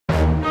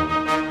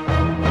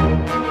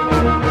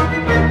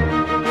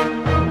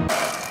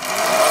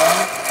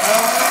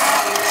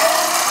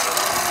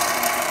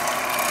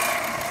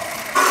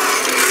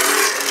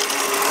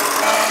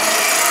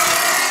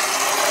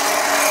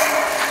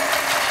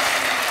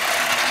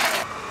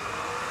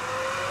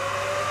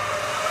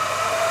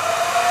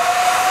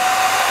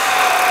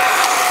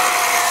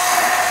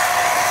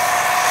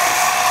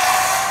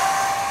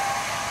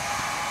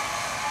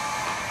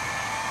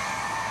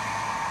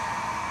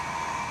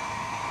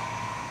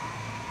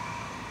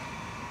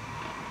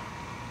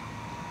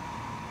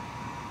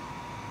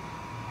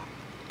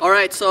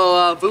Alright,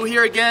 so Vu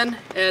here again,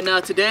 and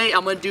today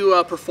I'm going to do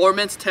a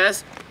performance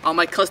test on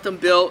my custom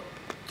built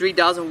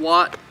 3000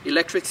 watt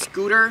electric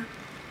scooter.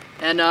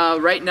 And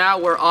right now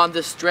we're on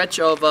the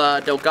stretch of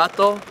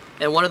Delgado,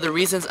 and one of the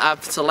reasons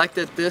I've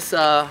selected this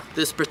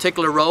this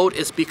particular road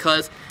is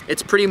because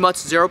it's pretty much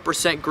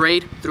 0%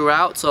 grade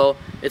throughout, so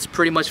it's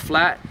pretty much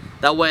flat.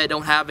 That way I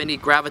don't have any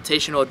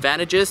gravitational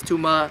advantages to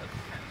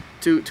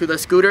the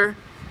scooter.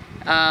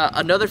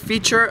 Another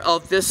feature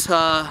of this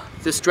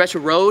stretch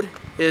of road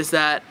is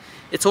that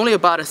it's only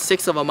about a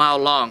 1/6 of a mile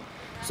long.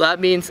 So that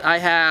means I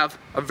have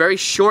a very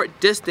short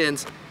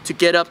distance to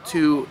get up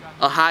to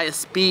a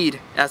highest speed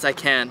as I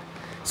can.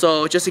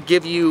 So just to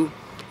give you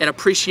an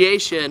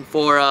appreciation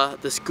for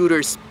the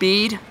scooter's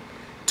speed,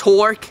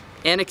 torque,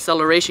 and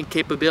acceleration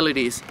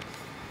capabilities.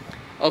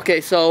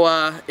 Okay, so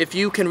if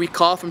you can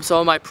recall from some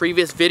of my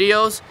previous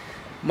videos,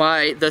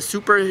 the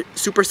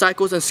super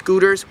cycles and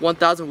scooters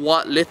 1000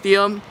 watt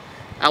lithium,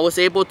 I was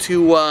able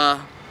to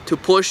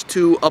push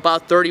to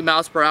about 30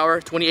 miles per hour.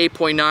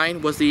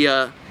 28.9 was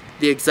the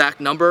exact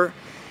number.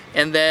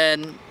 And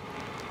then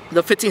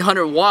the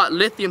 1500 watt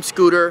lithium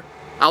scooter,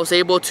 I was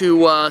able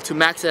to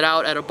max it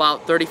out at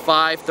about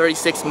 35,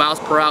 36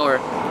 miles per hour.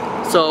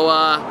 So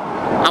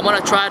I'm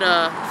gonna try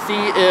to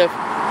see if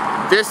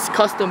this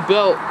custom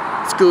built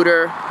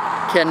scooter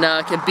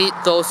can beat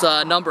those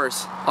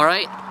numbers. All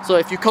right. So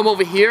if you come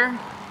over here,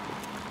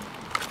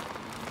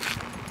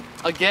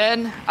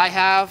 again, I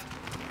have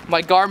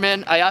my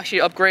Garmin. I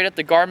actually upgraded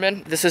the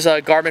Garmin. This is a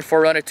Garmin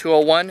Forerunner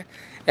 201,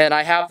 and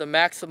I have the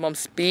maximum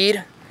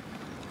speed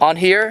on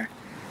here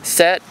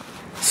set.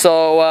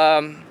 So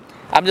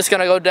I'm just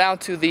gonna go down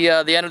to the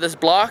end of this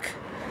block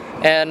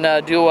and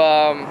do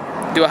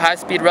a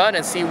high-speed run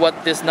and see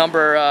what this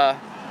number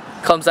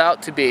comes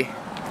out to be.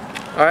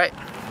 All right.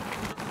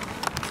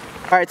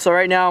 All right. So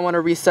right now I want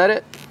to reset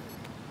it.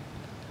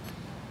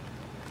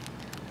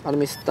 Let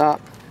me stop.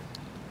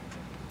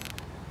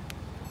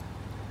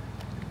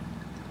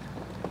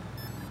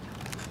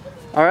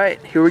 All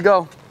right, here we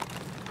go.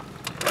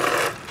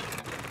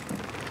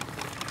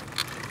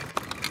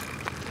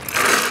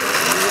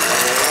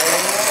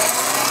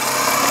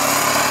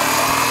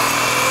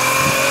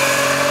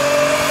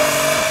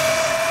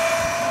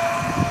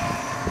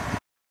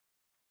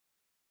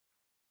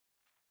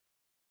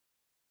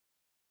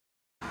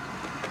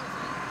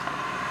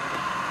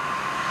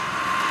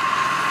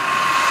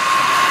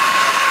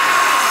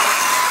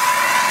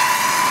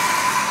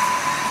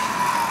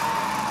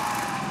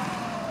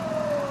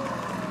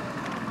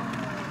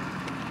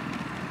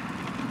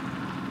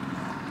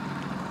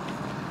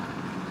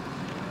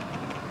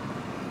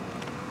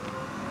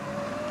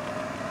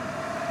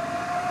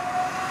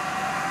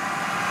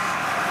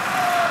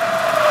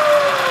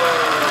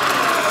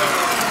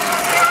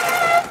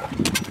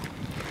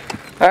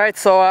 Alright,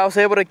 so I was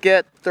able to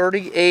get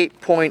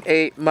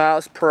 38.8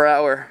 miles per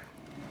hour.